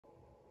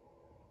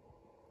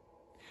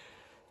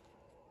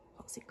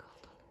What's it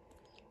called?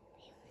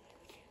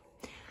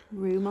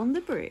 Room on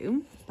the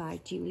Broom by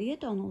Julia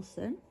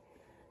Donaldson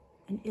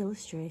and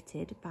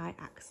illustrated by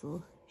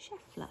Axel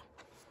Scheffler.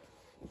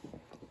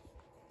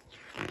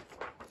 Are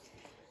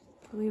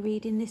we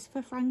reading this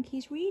for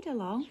Frankie's read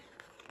along?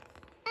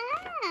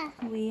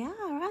 We are,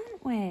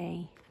 aren't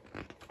we?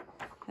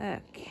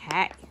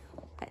 Okay,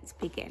 let's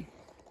begin.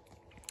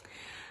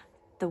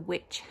 The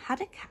witch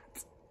had a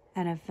cat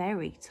and a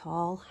very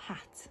tall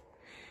hat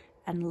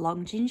and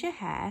long ginger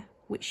hair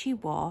which she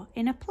wore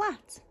in a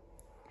plait.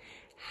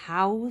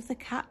 How the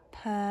cat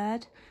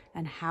purred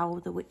and how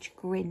the witch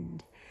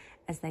grinned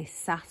as they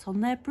sat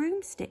on their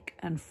broomstick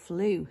and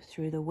flew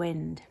through the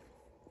wind.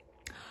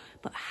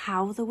 But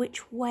how the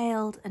witch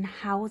wailed and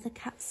how the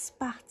cat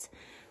spat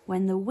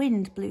when the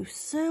wind blew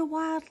so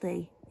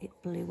wildly it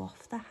blew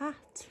off the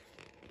hat.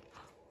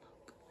 Oh,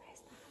 look,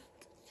 where's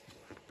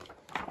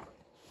the hat?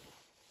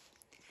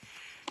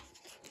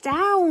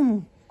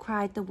 Down,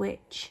 cried the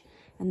witch,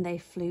 and they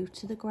flew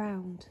to the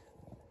ground.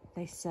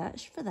 They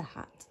searched for the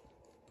hat,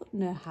 but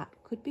no hat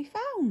could be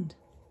found.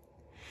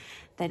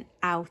 Then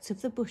out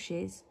of the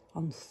bushes,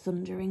 on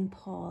thundering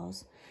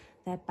paws,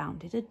 there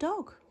bounded a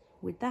dog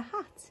with the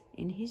hat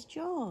in his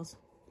jaws.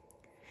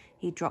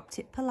 He dropped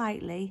it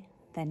politely,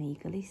 then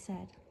eagerly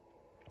said,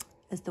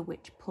 as the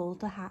witch pulled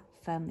the hat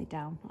firmly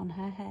down on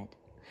her head,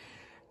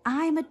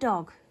 I'm a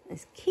dog,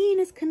 as keen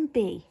as can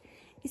be.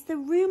 Is there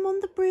room on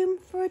the broom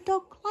for a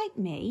dog like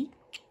me?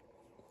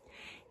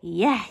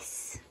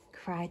 Yes,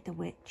 cried the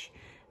witch,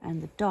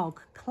 and the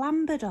dog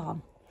clambered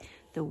on.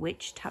 The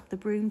witch tapped the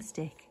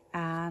broomstick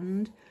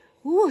and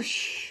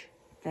whoosh,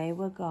 they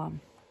were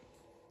gone.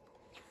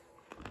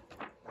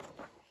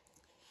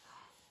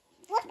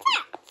 What's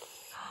that?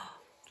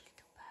 Oh,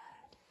 little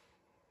bird.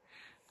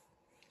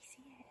 You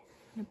see it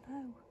in a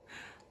bow.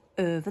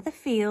 Over the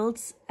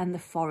fields and the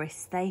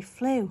forests they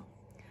flew.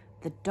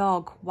 The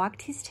dog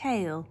wagged his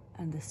tail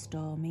and the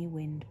stormy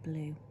wind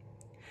blew.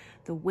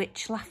 The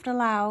witch laughed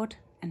aloud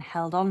and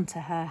held on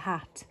to her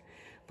hat,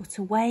 but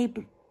away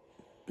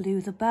blew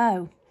the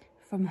bow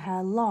from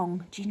her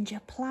long ginger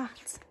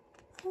plait.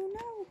 Oh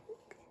no,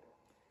 look,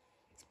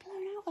 it's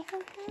blown out of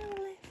her hair,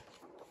 Olive.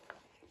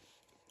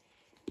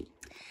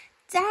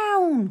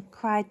 Down,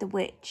 cried the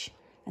witch,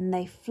 and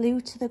they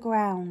flew to the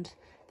ground.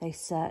 They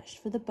searched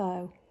for the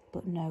bow,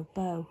 but no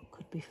bow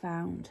could be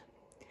found.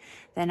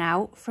 Then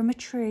out from a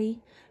tree,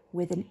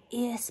 with an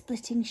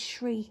ear-splitting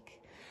shriek,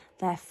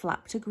 there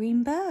flapped a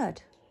green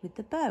bird with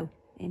the bow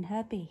in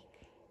her beak.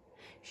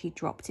 She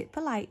dropped it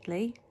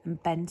politely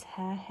and bent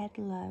her head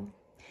low,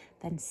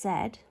 then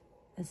said,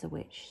 as the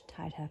witch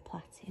tied her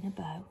plait in a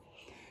bow,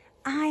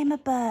 I'm a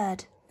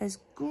bird as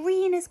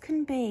green as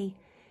can be.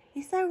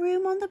 Is there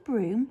room on the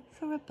broom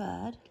for a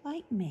bird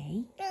like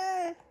me?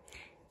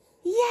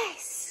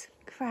 Yes,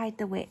 cried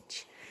the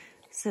witch.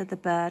 So the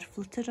bird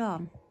fluttered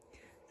on.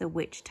 The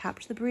witch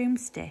tapped the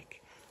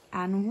broomstick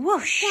and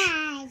whoosh,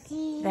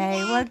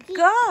 they were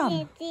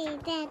gone.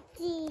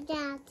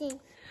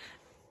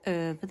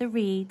 Over the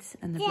reeds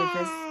and the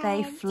rivers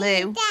they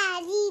flew.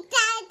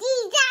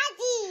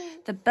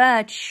 The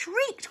bird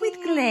shrieked with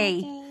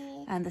glee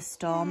and the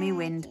stormy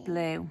wind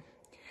blew.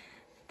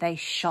 They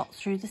shot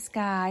through the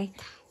sky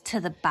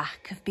to the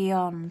back of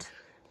beyond.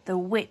 The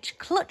witch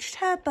clutched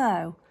her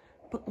bow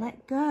but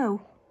let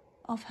go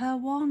of her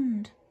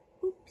wand.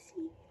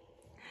 Oopsie.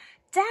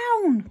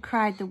 Down,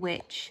 cried the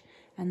witch,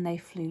 and they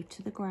flew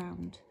to the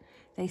ground.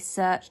 They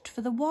searched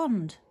for the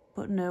wand,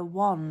 but no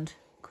wand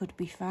could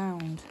be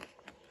found.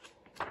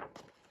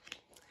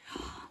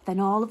 Then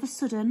all of a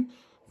sudden,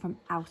 from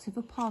out of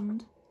a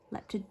pond,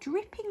 leapt a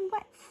dripping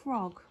wet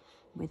frog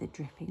with a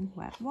dripping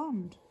wet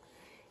wand.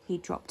 He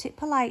dropped it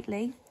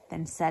politely,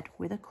 then said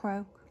with a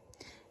croak,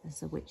 as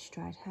the witch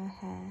dried her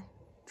hair,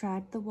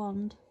 dried the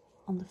wand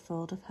on the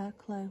fold of her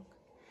cloak,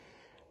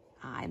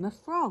 I'm a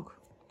frog,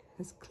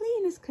 as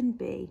clean as can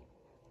be.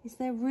 Is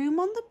there room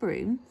on the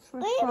broom for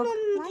a frog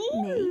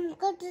like me?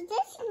 Got a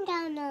dressing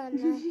gown on.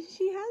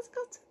 She has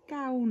got a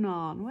gown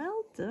on.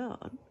 Well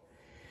done.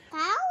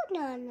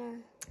 Gown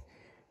on.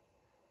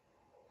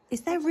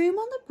 Is there room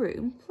on the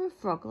broom for a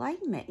frog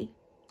like me?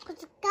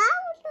 Got a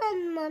gown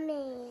on,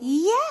 Mummy.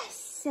 Yes,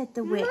 said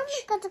the witch.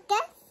 Mummy got a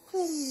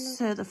gown.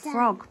 So the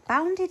frog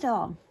bounded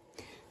on.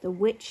 The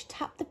witch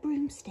tapped the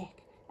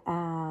broomstick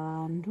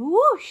and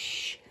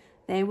whoosh,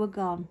 they were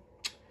gone.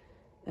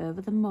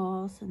 Over the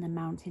moors and the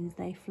mountains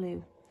they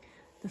flew.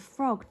 The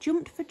frog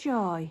jumped for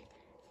joy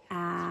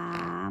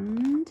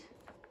and...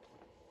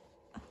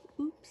 oh,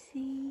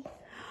 oopsie.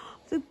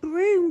 The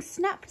broom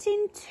snapped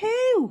in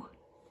two.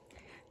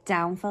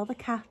 Down fell the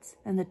cat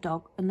and the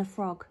dog and the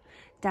frog.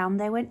 Down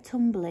they went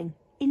tumbling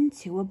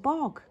into a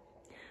bog.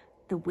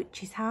 The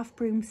witch's half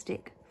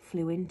broomstick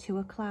flew into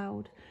a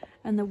cloud,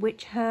 and the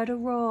witch heard a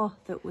roar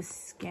that was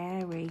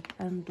scary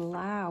and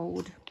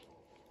loud.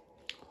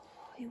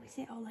 Oh, who is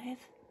it,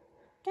 Olive?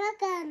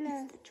 Dragon.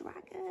 It's the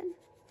dragon.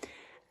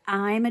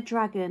 I'm a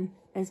dragon,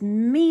 as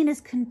mean as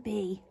can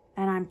be,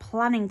 and I'm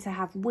planning to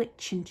have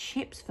witch and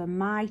chips for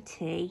my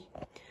tea.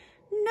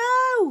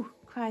 No,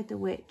 cried the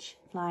witch,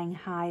 flying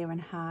higher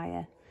and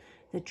higher.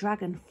 The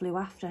dragon flew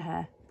after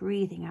her,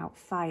 breathing out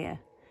fire.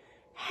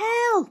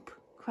 Help!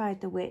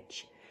 Cried the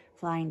witch,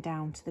 flying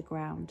down to the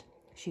ground.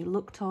 She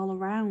looked all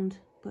around,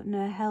 but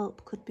no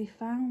help could be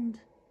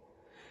found.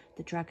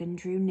 The dragon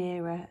drew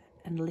nearer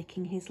and,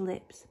 licking his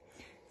lips,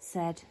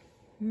 said,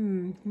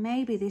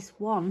 maybe this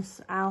once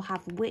I'll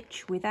have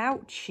witch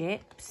without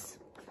chips.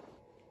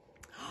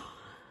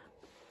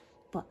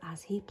 But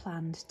as he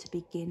planned to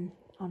begin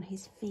on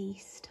his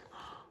feast,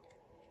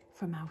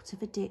 from out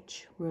of a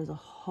ditch rose a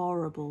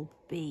horrible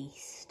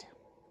beast.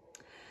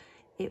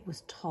 It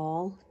was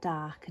tall,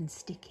 dark and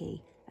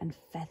sticky, and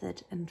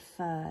feathered and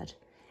furred.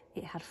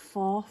 It had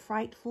 4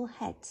 frightful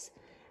heads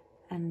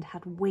and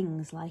had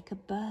wings like a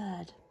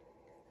bird.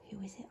 Who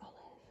is it, Olive?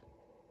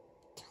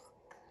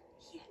 Duck.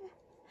 Yeah.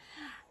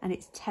 And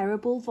its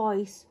terrible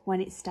voice, when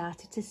it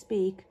started to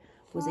speak,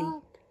 was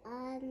Frog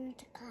and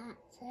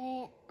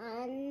cat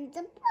and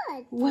the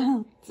bird.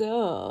 Well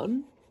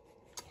done.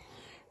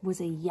 Was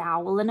a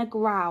yowl and a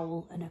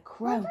growl and a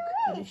croak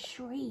and a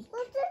shriek.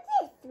 What is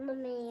this,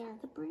 Mummy?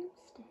 The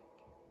broomstick.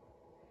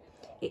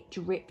 It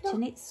dripped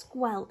and it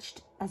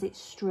squelched as it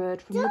strode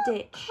from the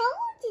ditch.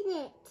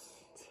 Holding it.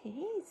 It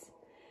is.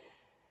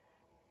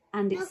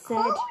 And it You're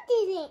said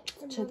holding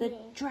it, to the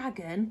Mummy.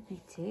 dragon,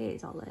 it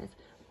is, Olive,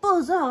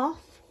 buzz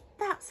off,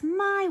 that's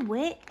my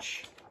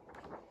witch.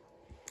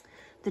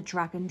 The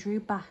dragon drew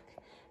back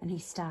and he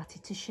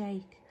started to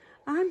shake.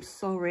 I'm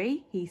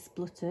sorry, he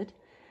spluttered.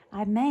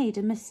 I made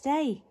a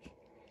mistake.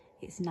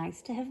 It's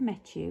nice to have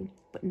met you,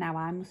 but now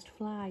I must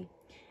fly.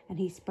 And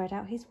he spread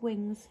out his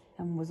wings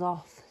and was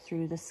off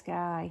through the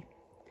sky.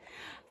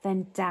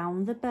 Then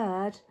down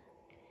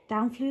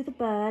flew the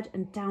bird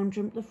and down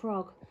jumped the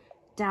frog.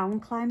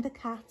 Down climbed the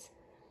cat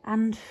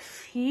and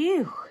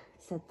phew,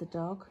 said the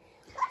dog.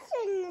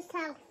 Washing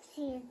themselves,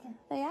 Susan.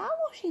 They are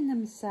washing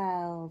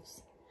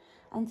themselves.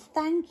 And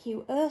thank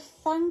you, earth,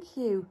 thank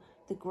you,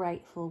 the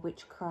grateful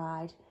witch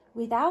cried.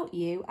 Without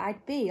you,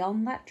 I'd be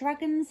on that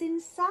dragon's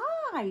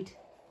inside.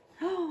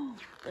 Oh,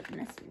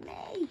 goodness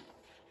me.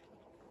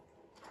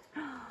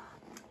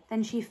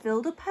 Then she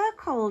filled up her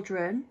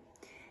cauldron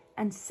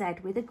and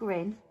said with a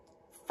grin,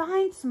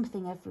 find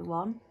something,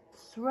 everyone,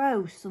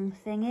 throw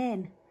something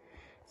in.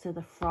 So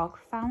the frog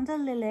found a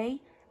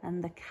lily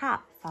and the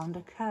cat found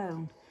a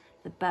cone.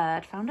 The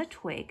bird found a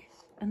twig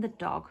and the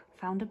dog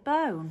found a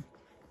bone.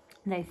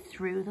 They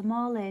threw them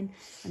all in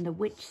and the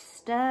witch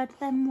stirred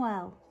them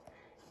well.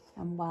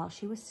 And while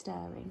she was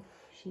stirring,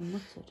 she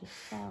muttered a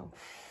spell.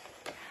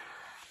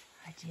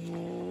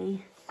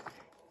 Ready,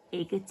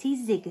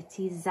 iggity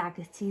ziggity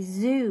zaggity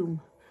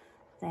zoom.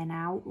 Then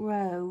out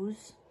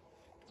rose.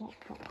 What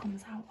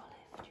comes out,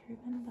 Olive? Do you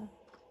remember?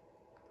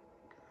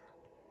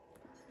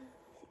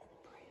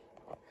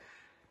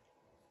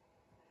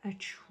 A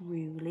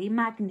truly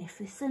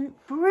magnificent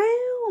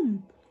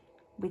broom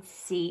with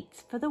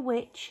seats for the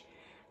witch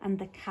and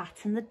the cat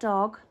and the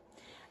dog,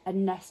 a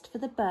nest for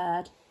the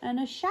bird and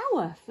a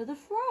shower for the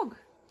frog.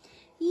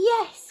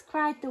 Yes,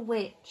 cried the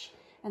witch,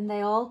 and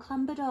they all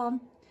clambered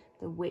on.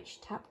 The witch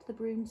tapped the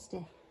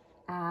broomstick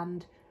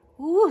and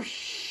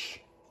whoosh,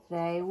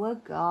 they were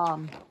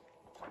gone.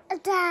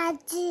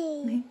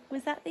 Daddy.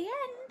 Was that the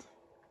end?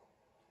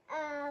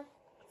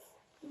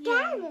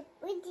 Again.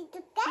 We did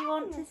again. Do you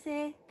want to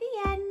say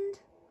the end?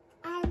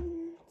 And